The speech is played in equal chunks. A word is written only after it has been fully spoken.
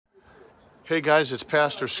Hey guys, it's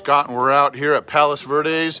Pastor Scott, and we're out here at Palos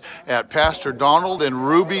Verdes at Pastor Donald and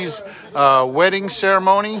Ruby's wedding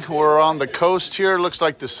ceremony. We're on the coast here. Looks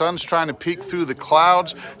like the sun's trying to peek through the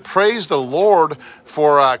clouds. Praise the Lord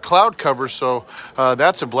for cloud cover, so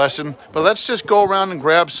that's a blessing. But let's just go around and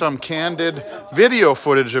grab some candid video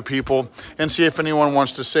footage of people and see if anyone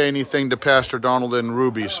wants to say anything to Pastor Donald and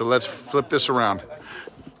Ruby. So let's flip this around.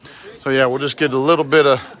 So yeah, we'll just get a little bit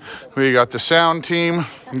of, we got the sound team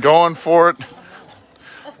going for it.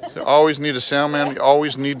 You always need a sound man, you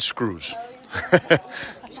always need screws.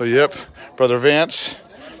 So yep, Brother Vance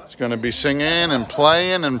is gonna be singing and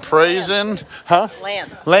playing and praising. Huh?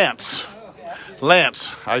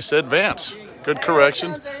 Lance. I said Vance. Good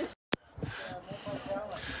correction.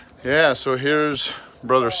 Yeah, so here's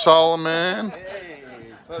Brother Solomon.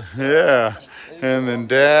 Yeah, and then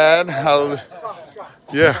Dad.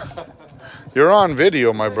 Yeah, you're on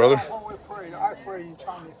video, my brother.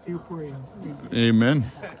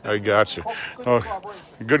 Amen. I got you. Oh,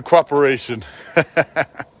 good cooperation.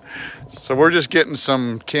 So we're just getting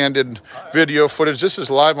some candid video footage. This is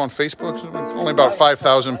live on Facebook. Only about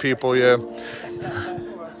 5,000 people. Yeah.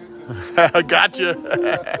 I got you.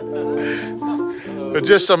 But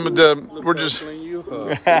just some of the. We're just.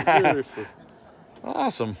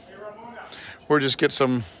 Awesome. We're just get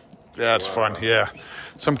some. Yeah, it's fun. Yeah,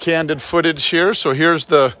 some candid footage here. So here's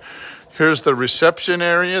the reception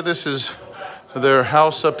area. This is their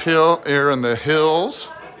house up here in the hills.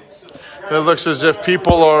 It looks as if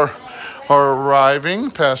people are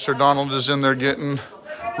arriving. Pastor Donald is in there getting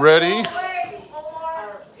ready.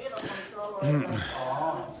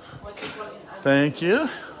 Thank you.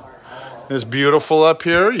 It's beautiful up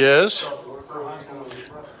here. Yes.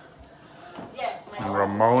 And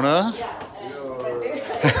Ramona.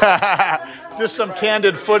 Just some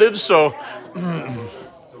candid footage, so.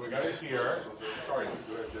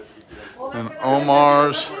 And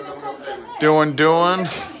Omar's doing. And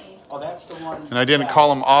I didn't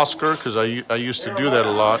call him Oscar because I used to do that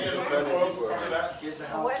a lot. I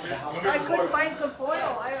couldn't find some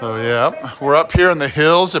foil. So yeah, we're up here in the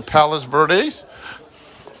hills at Palos Verdes.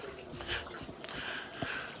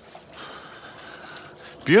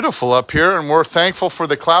 Beautiful up here, and we're thankful for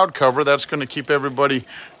the cloud cover. That's going to keep everybody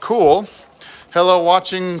cool. Hello,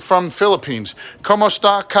 watching from Philippines. ¿Cómo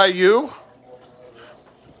está Caillou?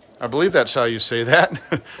 I believe that's how you say that.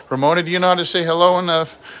 Ramona, do you know how to say hello in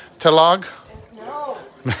Tagalog? No.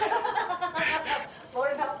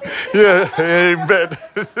 Lord help me. Yeah, amen.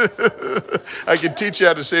 I can teach you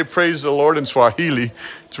how to say praise the Lord in Swahili.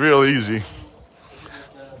 It's real easy.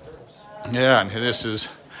 Yeah, and this is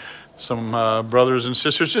some brothers and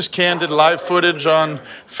sisters, just candid live footage on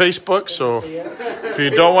Facebook. So if you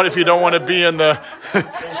don't want to be in the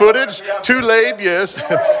footage, too late. Yes.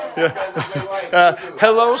 Yeah.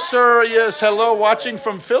 Hello, sir. Yes, hello. Watching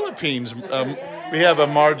from Philippines. We have a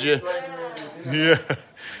Marja. Yeah.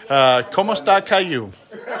 ¿Cómo está Caillou?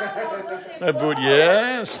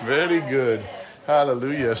 Yes, very good.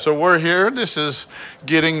 Hallelujah. So we're here. This is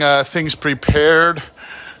getting things prepared.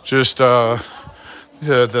 Just the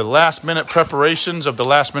last minute preparations of the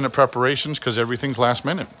last minute preparations, because everything's last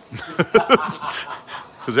minute.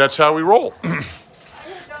 Because that's how we roll.